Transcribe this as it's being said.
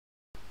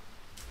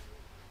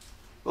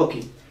Okay,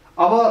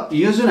 अब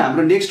यो जुन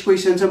हाम्रो नेक्स्ट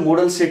क्वेसन छ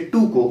मोडल सेट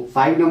 2 को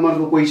 5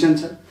 नम्बरको क्वेसन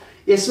छ,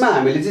 यसमा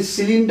हामीले चाहिँ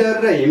सिलिन्डर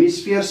र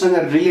हेमिस्फियरसँग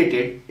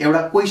रिलेटेड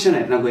एउटा क्वेसन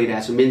हेर्न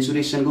गइरहेको छु।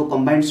 मेन्सुरेसनको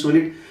कम्बाइन्ड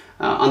सोलिड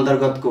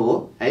अन्तर्गतको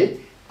हो है।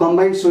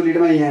 कम्बाइन्ड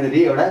सोलिडमा यहाँनिर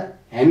एउटा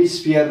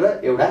हेमिस्फियर र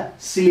एउटा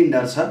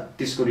सिलिन्डर छ,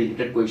 त्यसको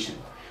रिलेटेड क्वेसन।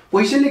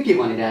 क्वेसनले के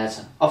भनिरहेछ?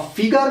 A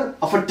figure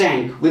of a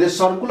tank with a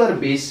circular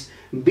base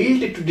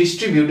built to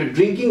distribute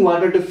drinking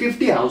water to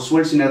 50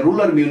 households in a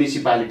rural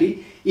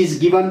municipality is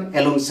given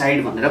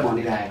alongside भनेर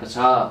भनिरहेको छ।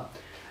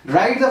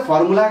 Write the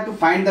formula to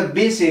find the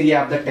base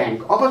area of the tank।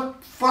 अब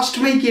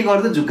फर्स्टमै के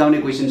गर्दा झुकाउने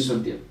question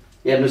सोध्यो।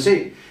 हेर्नुस् है,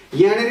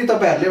 यहाँनिर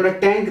तपाईहरुले एउटा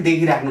ट्याङ्क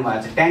देखिराख्नु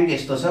भएको छ। ट्याङ्क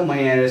यस्तो छ, म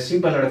यहाँ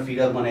सिम्पल एउटा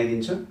फिगर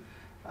बनाइदिन्छु।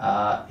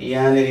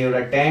 यहाँनिर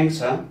एउटा ट्याङ्क छ,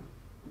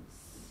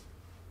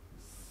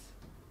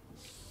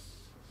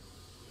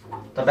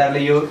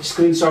 तपाईहरुले यो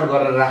स्क्रिनशट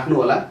गरेर राख्नु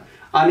होला।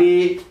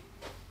 अनि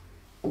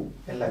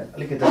यसलाई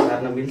अलिकति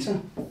हेर्न मिल्छ?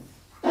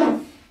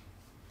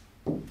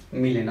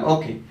 मिलेन।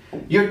 ओके,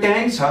 यो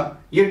ट्याङ्क छ,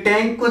 यो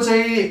ट्याङ्कको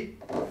चाहिँ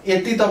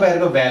यति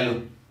तपाईहरुको भ्यालु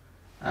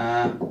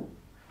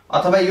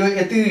अथवा यो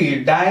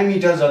यति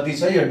डायमिटर जति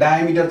छ, यो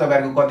डायमिटर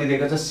तपाईहरुको कति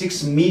दिएको छ?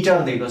 6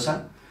 मिटर दिएको छ।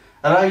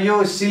 र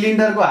यो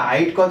सिलिन्डरको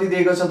हाइट कति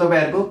दिएको छ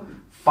तपाईहरुको?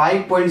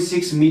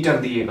 5.6 मिटर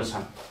दिएको छ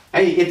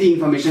है। यति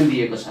इन्फर्मेसन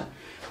दिएको छ।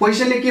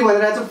 क्वेसनले के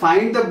भनिरहेछ?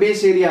 Find the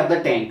base area of the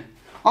tank.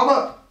 अब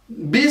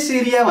बेस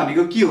एरिया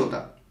भनेको के हो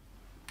त?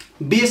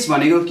 बेस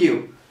भनेको के हो?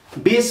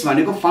 बेस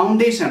भनेको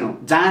फाउन्डेसन हो,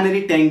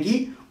 जहाँनेरि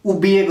ट्याङ्की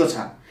उभिएको छ।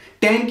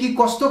 ट्याङ्की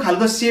कस्तो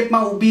खालको शेपमा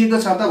उभिएको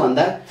छ त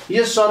भन्दा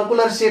यो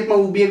सर्कुलर शेपमा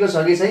उभिएको छ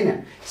कि छैन?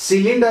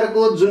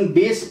 सिलिन्डरको जुन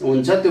बेस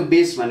हुन्छ त्यो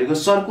बेस भनेको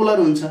सर्कुलर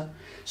हुन्छ,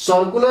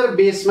 सर्कुलर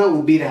बेसमा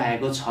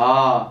उभिरहेको छ।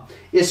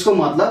 यसको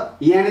मतलब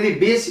यहाँनेरि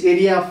बेस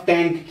एरिया अफ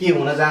ट्याङ्क के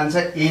हुन जान्छ?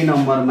 ए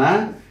नम्बरमा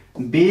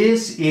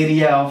बेस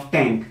एरिया अफ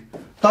ट्याङ्क।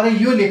 तर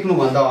यो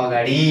लेख्नुभन्दा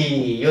अगाडि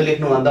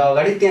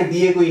त्यहाँ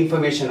दिएको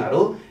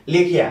इन्फर्मेसनहरु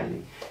लेखिहाल्ने।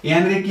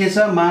 यहाँनिर के छ?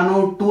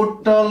 मानौ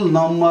total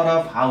number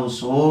of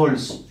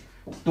households,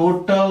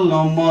 total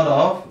number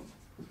of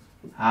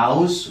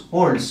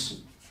households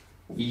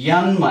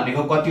n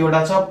भनेको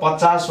कतिवटा छ?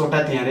 50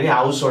 वटा त्यहाँनिर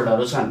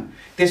हाउसहोल्डहरु छन्।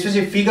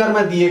 त्यसपछि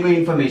फिगरमा दिएको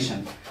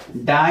इन्फर्मेसन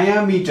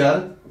डायामिटर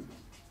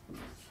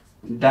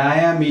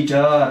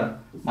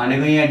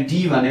भनेको यहाँ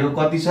d भनेको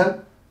कति छ?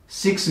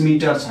 6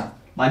 मिटर छ।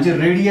 मान्छे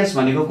रेडियस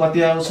भनेको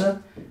कति आउँछ?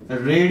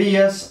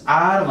 रेडियस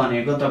r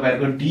भनेको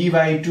तपाईहरुको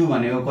d/2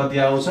 भनेको कति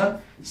आउँछ?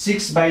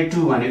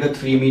 6/2 भनेको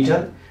 3 मिटर।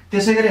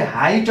 त्यसैगरी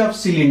height of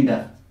cylinder,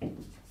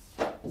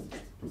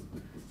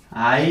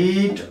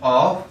 height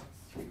of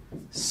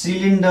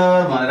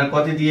cylinder भनेर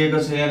कति दिएको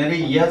छ? यहाँनिर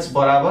h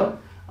बराबर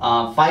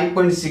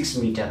 5.6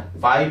 मिटर,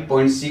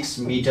 5.6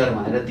 मिटर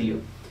भनेर दियो।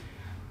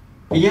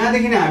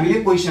 यहाँदेखि नै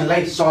हामीले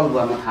क्वेसनलाई सल्भ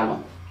गर्न थालौं।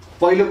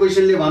 पहिलो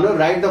क्वेसनले भन्यो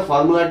right the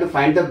formula to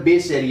find the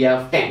base area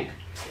of tank.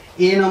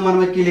 ए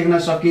नम्बरमा के लेख्न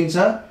सकिन्छ?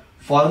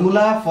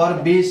 Formula for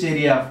base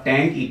area of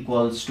tank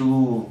equals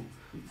to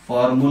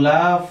formula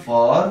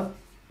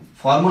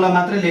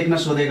मात्रै लेख्न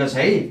सोधेको छ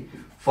है।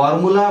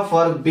 Formula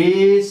for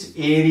base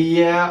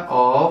area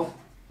of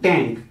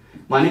tank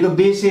भनेको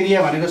बेस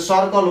एरिया भनेको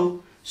सर्कल हो।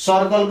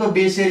 सर्कलको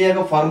बेस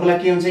एरियाको फर्मुला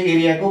के हुन्छ?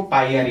 एरियाको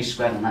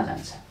πr² हुन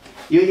जान्छ।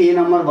 यो ए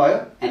नम्बर भयो,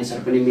 एन्सर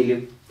पनि मिल्यो।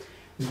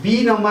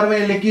 बी नम्बरमा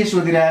यसले के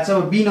सोधिरहेछ?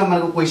 बी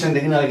नम्बरको क्वेसन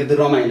देखिन अलिकति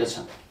रमाइलो छ।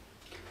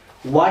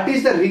 What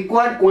is the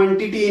required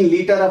quantity in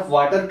liter of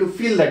water to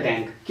fill the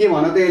tank? के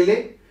भन त यसले?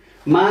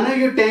 मानव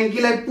यो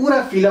ट्याङ्कीलाई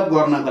पुरा फिलअप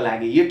गर्नको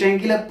लागि, यो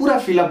ट्याङ्कीलाई पुरा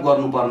फिलअप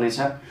गर्नुपर्ने छ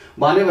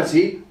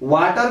भनेपछि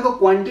वाटरको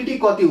क्वान्टिटी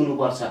कति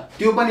हुनुपर्छ?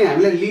 त्यो पनि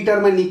हामीले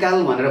लिटरमा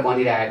निकाल भनेर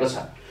भनिरहेको छ।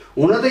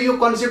 हुन त यो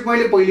कन्सेप्ट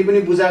मैले पहिले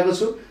पनि बुझाएको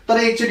छु, तर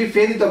एकचोटी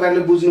फेरि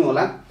तपाईहरुले बुझ्नु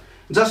होला।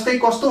 जस्तै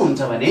कस्तो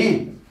हुन्छ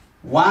भने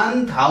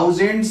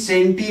 1000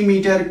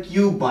 सेन्टिमिटर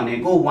क्यूब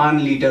भनेको 1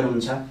 लिटर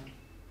हुन्छ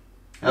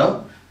हो,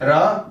 र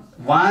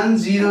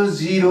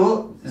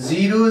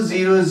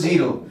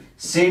 100,000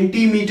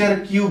 सेन्टिमिटर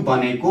क्यूब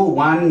भनेको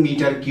 1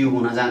 मिटर क्यूब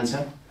हुन जान्छ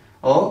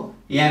हो।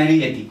 यहाँनिर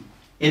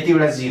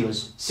यतिवटा जिरोज,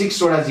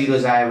 6 वटा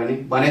जिरोज आयो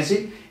भनेपछि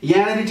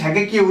यहाँनिर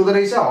ठ्याक्कै के हुँदो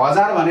रहेछ?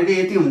 1000 भनेको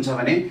यति हुन्छ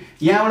भने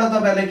यहाँबाट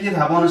तपाईहरुले के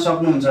थाहा पाउन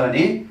सक्नुहुन्छ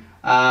भने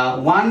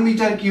 1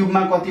 मिटर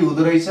क्यूबमा कति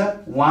हुँदो रहेछ?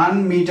 1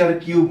 मिटर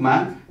क्यूबमा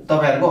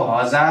तपाईहरुको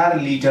 1000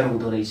 लिटर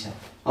हुँदो रहेछ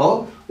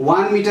हो।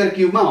 1 मिटर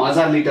क्यूबमा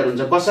 1000 लिटर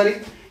हुन्छ। कसरी?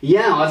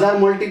 यहाँ 1000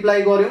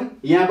 मल्टिप्लाई गर्यौं,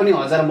 यहाँ पनि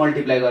 1000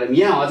 मल्टिप्लाई गर्यौं,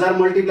 यहाँ 1000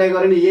 मल्टिप्लाई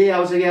गर्यो भने यही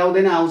आउँछ कि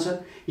आउँदैन? आउँछ।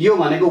 यो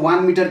भनेको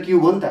 1 मिटर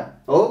क्यूब हो नि त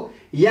हो।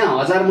 यहाँ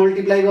 1000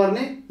 मल्टिप्लाई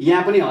गर्ने,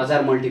 यहाँ पनि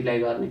 1000 मल्टिप्लाई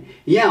गर्ने,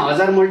 यहाँ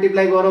 1000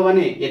 मल्टिप्लाई गर्यो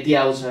भने यति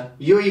आउँछ।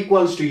 यो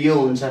इक्वल्स टु यो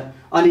हुन्छ।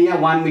 अनि यहाँ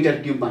 1 मिटर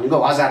क्यूब भनेको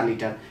 1000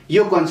 लिटर।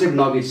 यो कन्सेप्ट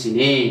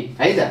नबिर्सिने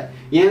है त।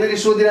 यहाँनिर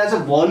सोधिरहेछ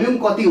भोल्युम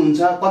कति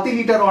हुन्छ, कति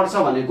लिटर अट्छ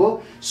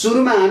भनेको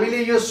सुरुमा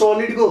हामीले यो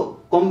सोलिडको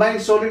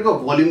कम्बाइन्ड सोलिडको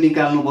भोल्युम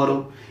निकाल्नु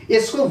पर्यो।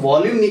 यसको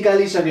भोल्युम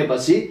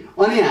निकालिसकेपछि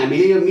अनि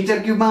हामीले यो मिटर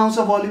क्यूबमा आउँछ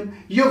भोल्युम।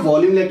 यो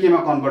भोल्युमलाई केमा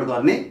कन्भर्ट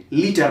गर्ने?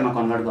 लिटरमा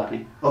कन्भर्ट गर्ने।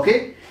 ओके,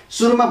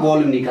 सुरुमा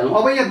भोल्युम निकाल्नु।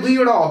 अब यहाँ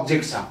दुईवटा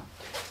अब्जेक्ट छ।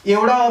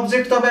 एउटा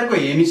अब्जेक्ट तपाईहरुको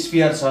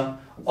हेमिस्फियर छ,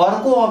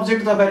 अर्को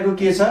अब्जेक्ट तपाईहरुको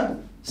के छ?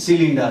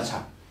 सिलिन्डर छ।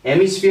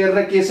 हेमिस्फियर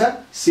र के छ?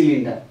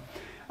 सिलिन्डर।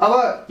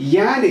 अब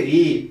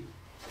यहाँनेरि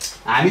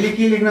हामीले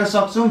के लेख्न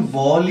सक्छौं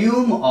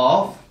वोल्युम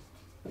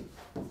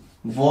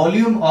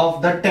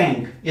अफ द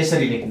ट्याङ्क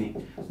यसरी लेख्ने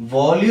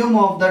volume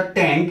of the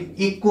tank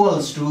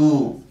equals to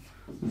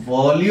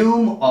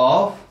volume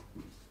of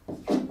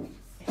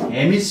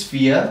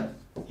hemisphere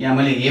यहाँ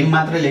मैले हेम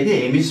मात्र लेखे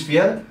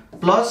हेमिस्फियर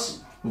प्लस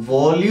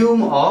वोल्युम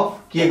अफ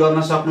के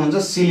गर्न सक्नुहुन्छ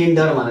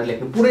सिलिन्डर भनेर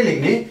लेख्नु पुरै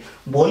लेख्ने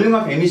volume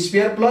of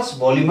hemisphere plus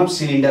volume of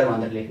cylinder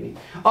भनेर लेख्ने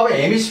अब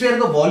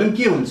हेमिस्फियरको भोल्युम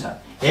के हुन्छ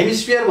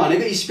हेमिस्फियर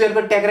भनेको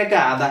स्फियरको ट्याक्रेका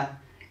आधा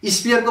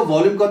स्फियरको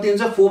भोल्युम कति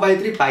हुन्छ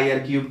 4/3 पाई r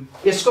क्यूब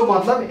यसको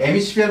मतलब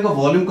हेमिस्फियरको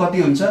भोल्युम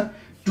कति हुन्छ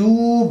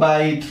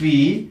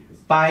 2/3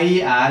 पाई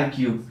r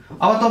क्यूब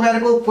अब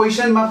तपाईहरुको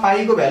क्वेशनमा पाई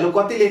को भ्यालु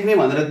कति लेख्ने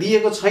भनेर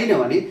दिएको छैन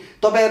भने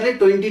तपाईहरुले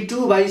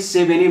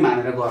 22/7 नै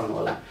मानेर गर्नु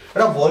होला र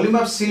भोल्युम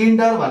अफ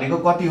सिलिन्डर भनेको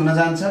कति हुन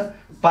जान्छ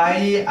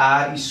पाई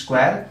r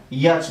स्क्वायर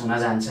h हुन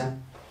जान्छ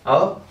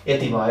अब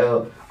यति भयो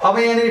अब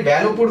यहाँनेरि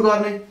भ्यालु पुट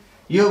गर्ने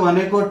यो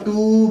भनेको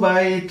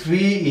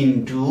 2/3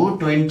 इन्टु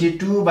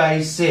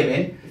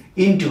 22/7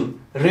 इन्टु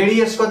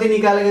रेडियस कति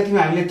निकालेको थियौ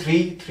हामीले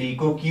 3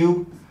 को क्यूब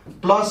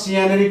प्लस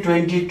यहाँनेरि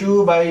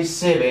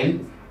 22/7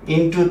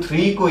 इन्टु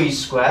 3 को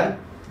स्क्वायर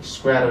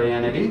हो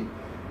यहाँनेरि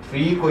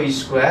 3 को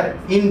स्क्वायर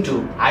इन्टु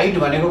हाइट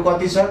भनेको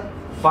कति छ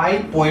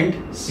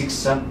 5.6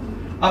 छ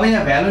अब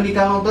यहाँ भ्यालु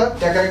निकाल्नु त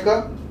ट्याक्क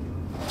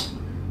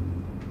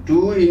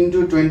 2 इन्टु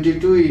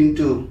 22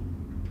 इन्टु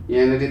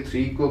यहाँनेरि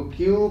 3 को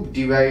क्यूब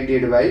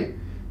डिवाइडेड बाइ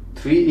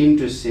 3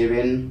 इन्टु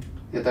 7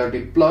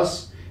 यताउति प्लस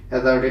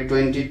यताउति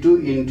 22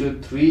 into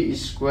 3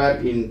 square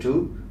into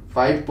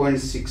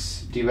 5.6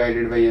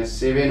 divided by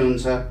 7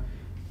 हुन्छ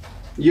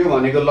यो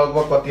भनेको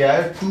लगभग कति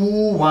आयो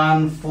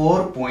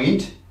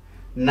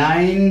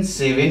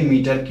 214.97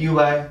 मिटर क्यूब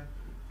आयो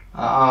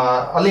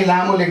अलि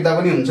लामो लेख्दा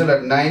पनि हुन्छ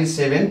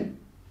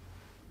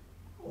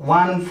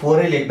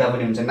 9714 लेख्दा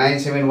पनि हुन्छ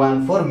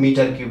 9714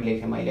 मिटर क्यूब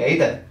लेखे मैले है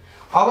त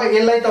अब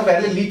यसलाई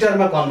तपाईहरुले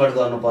लिटरमा कन्भर्ट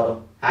गर्नु पर्यो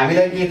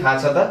हामीलाई के थाहा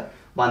छ त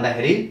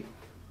भन्दाखेरि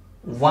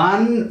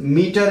 1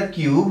 metre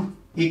cube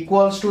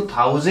equals to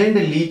 1000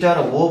 litre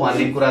हो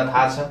भन्ने कुरा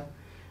थाहा छ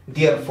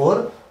देयरफोर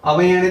अब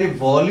यहाँनेरि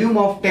volume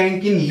of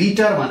tank in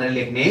litre भनेर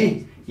लेख्ने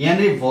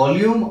यहाँनेरि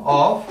भोल्युम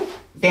अफ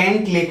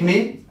ट्याङ्क लेख्ने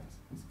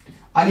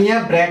अनि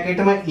यहाँ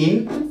ब्र्याकेटमा इन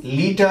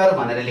लिटर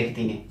भनेर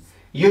लेख्दिने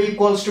यो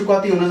इक्वल्स टु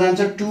कति हुन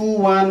जान्छ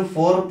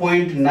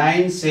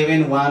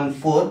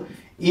 214.9714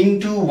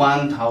 इन्टु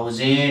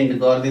 1000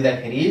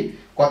 गर्दिदाखेरि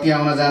कति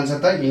आउन जान्छ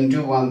त इन्टु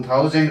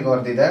 1000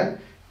 गर्दिदा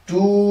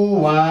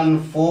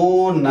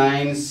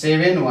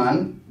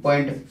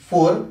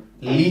 214.971.4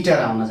 लिटर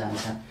आउन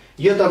जान्छ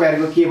यो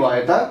तपाईहरुको के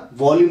भयो त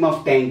volume of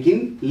tank in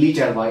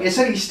litre भयो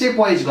यसरी स्टेप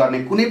वाइज गर्ने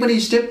कुनै पनि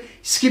स्टेप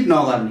स्किप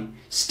नगर्ने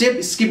स्टेप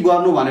स्किप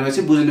गर्नु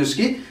भनेपछि बुझ्नुस्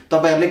कि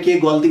तपाईहरुले के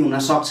गल्ती हुन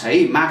सक्छ है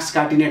मार्क्स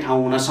काटिने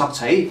ठाउँ हुन सक्छ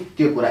है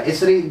त्यो कुरा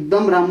यसरी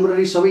एकदम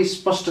राम्ररी सबै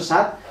स्पष्ट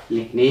साथ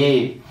लेख्ने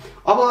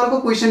अब अर्को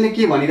क्वेशनले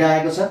के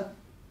भनिरहेको छ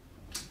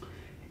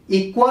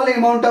equal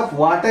amount of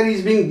water is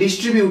being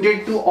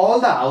distributed to all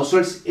the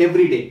households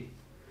every day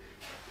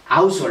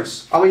households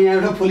अब यहाँ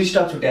एउटा फुल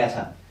स्टप छुट्याएको छ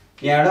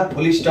यहाँ एउटा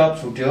फुल स्टप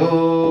छुट्यो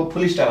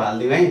फुल स्टप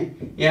हाल्दियौ है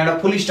यहाँ एउटा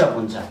फुल स्टप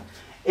हुन्छ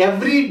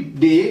every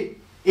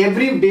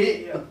day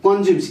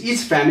consumes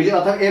each family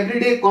अथवा every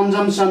day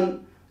consumption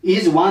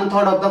is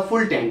 1/3 of the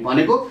full tank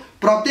भनेको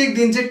प्रत्येक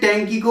दिन चाहिँ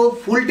ट्याङ्कीको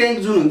फुल ट्याङ्क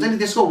जुन हुन्छ नि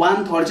त्यसको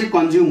 1/3 चाहिँ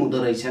कन्ज्युम हुँदो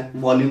रहेछ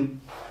volume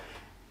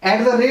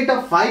At the rate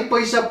of 5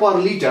 paisa per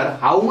liter,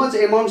 how much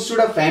amount should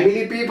a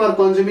family pay for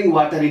consuming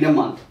water in a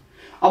month?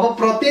 अब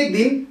प्रत्येक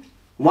दिन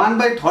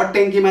 1/3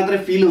 ट्याङ्की मात्र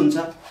फिल हुन्छ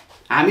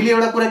हामीले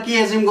एउटा कुरा के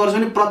एज्युम गर्छौं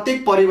भने प्रत्येक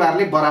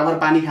परिवारले बराबर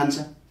पानी खान्छ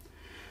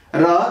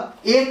र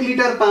 1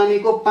 लिटर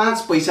पानीको 5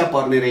 पैसा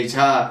पर्ने रहेछ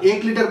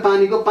 1 लिटर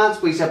पानीको 5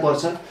 पैसा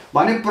पर्छ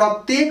भने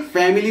प्रत्येक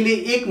फ्यामिलीले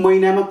एक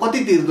महिनामा कति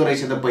तिर्दो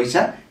रहेछ त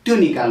पैसा त्यो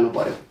निकाल्नु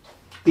पर्यो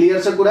क्लियर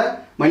छ कुरा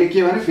मैले के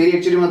भने फेरि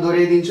एकचोटीमा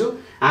दोहोर्याइदिन्छु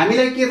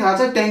हामीलाई के थाहा छ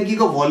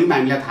ट्याङ्कीको भोल्युम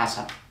हामीलाई थाहा छ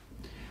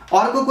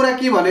अर्को कुरा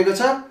के भनेको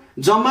छ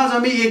जम्मा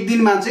जम्मी एक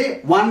दिनमा चाहिँ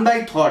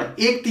 1/3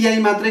 एक तिहाई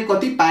मात्रै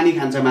कति पानी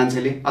खान्छ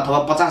मान्छेले अथवा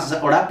 50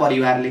 वटा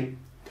परिवारले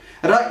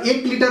र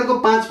 1 लिटरको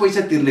 5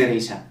 पैसा तिर्ने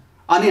रहेछ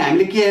अनि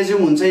हामीले के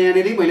एज्युम हुन्छ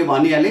यहाँनेरि मैले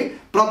भनिहाले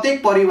प्रत्येक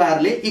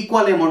परिवारले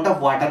इक्वल अमाउन्ट अफ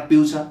वाटर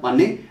पिउँछ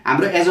भन्ने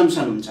हाम्रो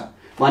एजम्पसन हुन्छ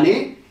भने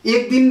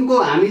एक दिनको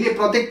हामीले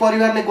प्रत्येक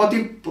परिवारले कति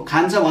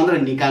खान्छ भनेर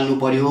निकाल्नु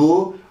पर्यो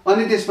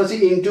अनि त्यसपछि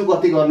इन्टु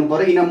कति गर्नु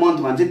पर्यो इन अ मन्थ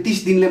भन्छ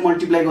 30 दिनले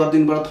मल्टिप्लाई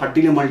गर्दिनु पर्यो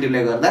 30 ले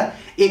मल्टिप्लाई गर्दा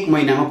एक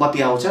महिनामा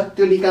कति आउँछ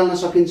त्यो निकाल्न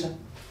सकिन्छ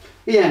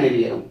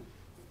यहाँनेरि हेरौं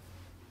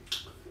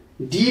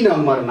डी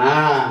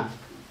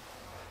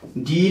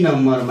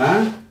नम्बरमा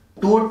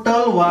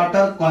total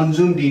water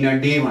consumed in a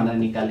day भनेर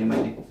निकाले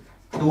मैले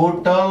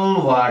total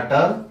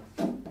water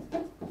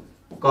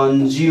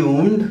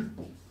consumed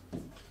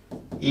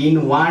in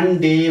 1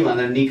 day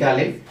भनेर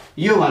निकाले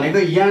यो भनेको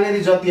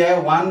यहाँनेरि जति आयो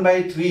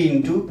 1/3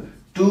 इन्टु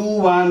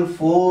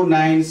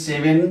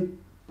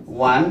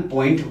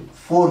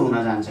 21497.4 हुन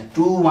जान्छ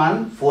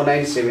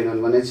 21497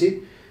 भनेपछि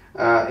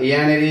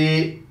यहाँनेरि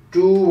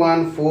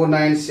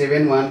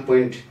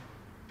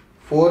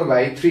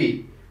 21497.4/3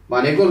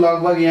 भनेको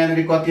लगभग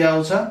यहाँनेरि कति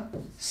आउँछ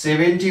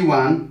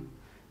 71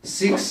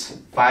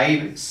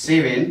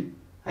 657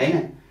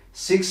 हैन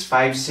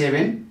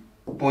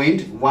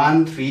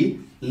 657.13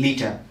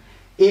 लिटर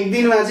एक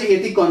दिनमा चाहिँ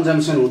यति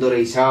कन्जम्सन हुँदो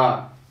रहेछ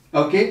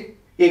ओके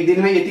एक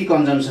दिनमा यति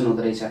कन्जम्सन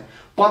हुँदो रहेछ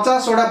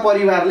 50 वटा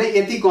परिवारले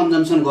यति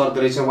कन्जम्सन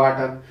गर्दो रहेछ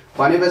वाटर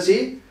भनेपछि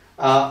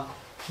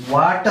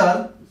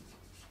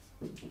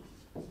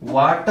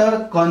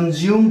water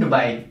consumed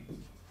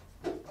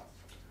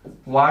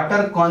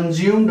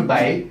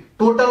by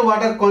total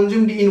water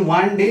consumed in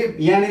one day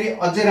यहाँनेरि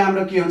अझै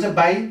राम्रो के हुन्छ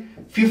by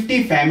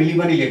 50 family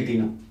पनि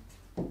लेख्दिनु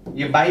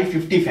यो by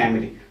 50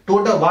 family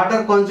total water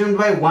consumed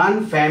by one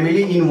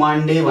family in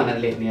one day भनेर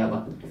लेख्ने अब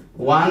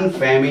one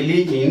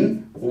family in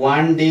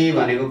one day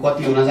भनेको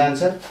कति हुन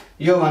जान्छ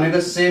यो भनेको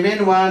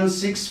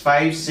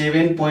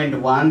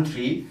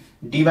 71657.13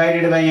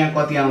 डिवाइडेड बाइ यहाँ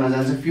कति आउन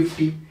जान्छ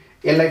 50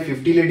 यसलाई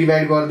 50 ले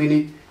डिवाइड गर्दिने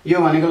यो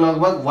भनेको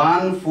लगभग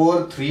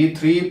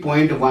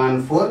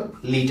 1433.14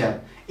 लिटर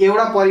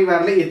एउटा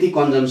परिवारले यति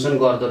कन्जम्सन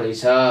गर्दो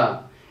रहेछ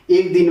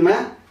एक दिनमा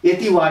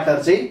यति वाटर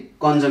चाहिँ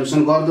कन्जम्सन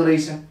गर्दो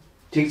रहेछ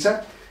ठीक छ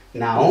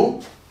now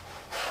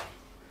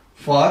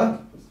for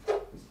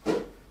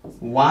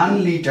 1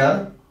 liter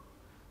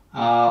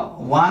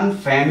one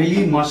family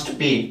must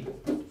pay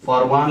for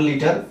 1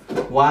 liter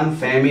one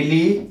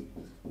family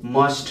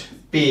must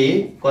pay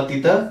कति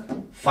त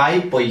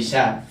 5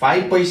 पैसा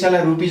 5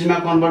 पैसालाई रुपीज मा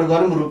कन्भर्ट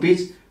गरौँ रुपीज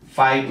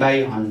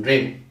 5/100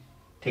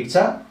 ठीक छ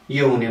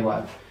यो हुने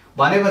भयो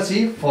भनेपछि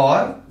फर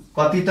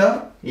कति त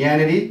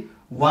यहाँनेरि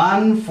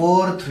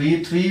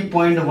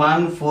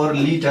 1433.14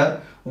 litre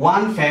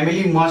one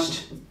family must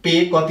pay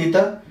कति त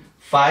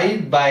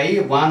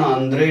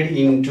 5/100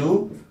 into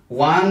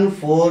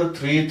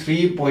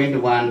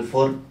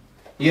 1433.14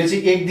 यो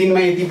चाहिँ एक दिनमा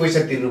यति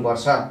पैसा तिर्नु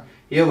पर्छ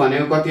यो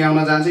भनेको कति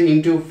आउन जान्छ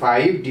इन्टु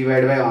 5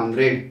 डिवाइड बाइ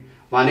 100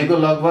 भनेको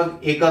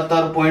लगभग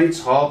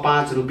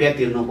 71.65 रुपैयाँ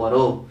तिर्नु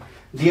पर्यो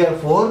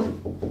therefore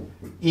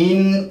in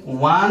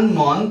 1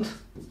 month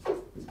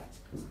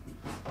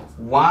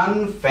one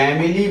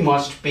family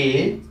must pay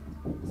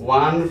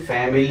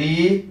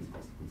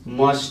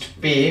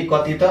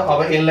कति त अब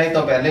यसलाई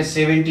तपाईहरुले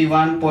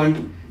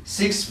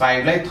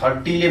 71.65 लाई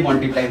 30 ले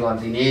मल्टिप्लाई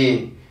गर्दिने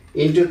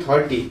इन्टु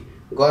 30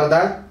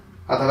 गर्दा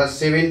अथवा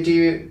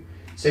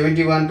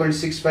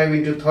 71.65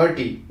 into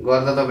 30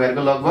 गर्दा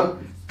तपाईहरुको लगभग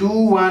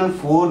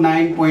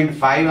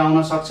 2149.5 आउन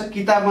सक्छ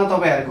किताबमा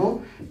तपाईहरुको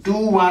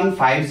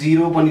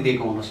 2150 पनि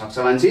दिएको हुन सक्छ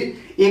मान्छे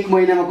एक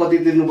महिनामा कति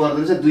तिर्नु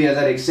पर्दो रहेछ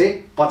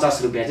 2150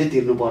 रुपैयाँ चाहिँ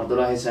तिर्नु पर्दो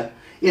रहेछ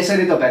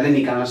यसरी तपाईहरुले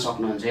निकाल्न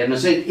सक्नुहुन्छ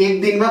हेर्नुस् है एक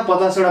दिनमा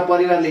 50 वटा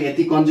परिवारले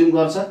यति कन्ज्युम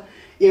गर्छ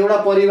एउटा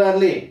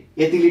परिवारले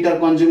यति लिटर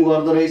कन्ज्युम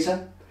गर्दो रहेछ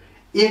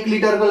 1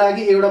 लिटरको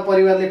लागि एउटा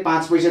परिवारले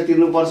 5 पैसा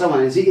तिर्नु पर्छ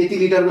भनेपछि यति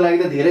लिटरको लागि त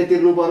धेरै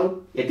तिर्नु पर्यो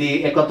यति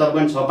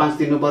 71.65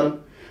 तिर्नु पर्यो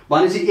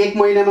भनेपछि एक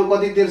महिनामा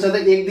कति तिर्छ त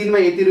एक दिनमा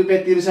यति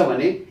रुपैयाँ तिर्छ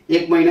भने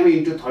एक महिनामा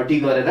इन्टु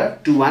 30 गरेर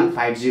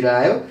 2150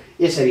 आयो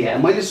यसरी आयो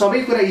मैले सबै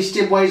कुरा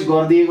स्टेप वाइज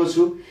गर्दिएको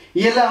छु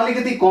यसलाई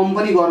अलिकति कम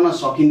पनि गर्न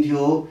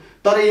सकिन्थ्यो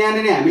तर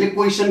यहाँनेरि हामीले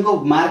क्वेशनको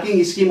मार्किङ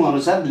स्किम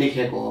अनुसार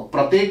लेखेको हो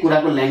प्रत्येक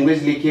कुराको ल्याङ्ग्वेज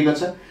लेखिएको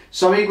छ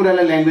सबै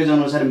कुरालाई ल्याङ्ग्वेज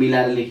अनुसार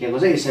मिलाएर लेखिएको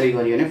छ यसरी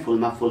गरियो भने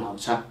फुलमा फुल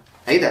आउँछ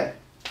है त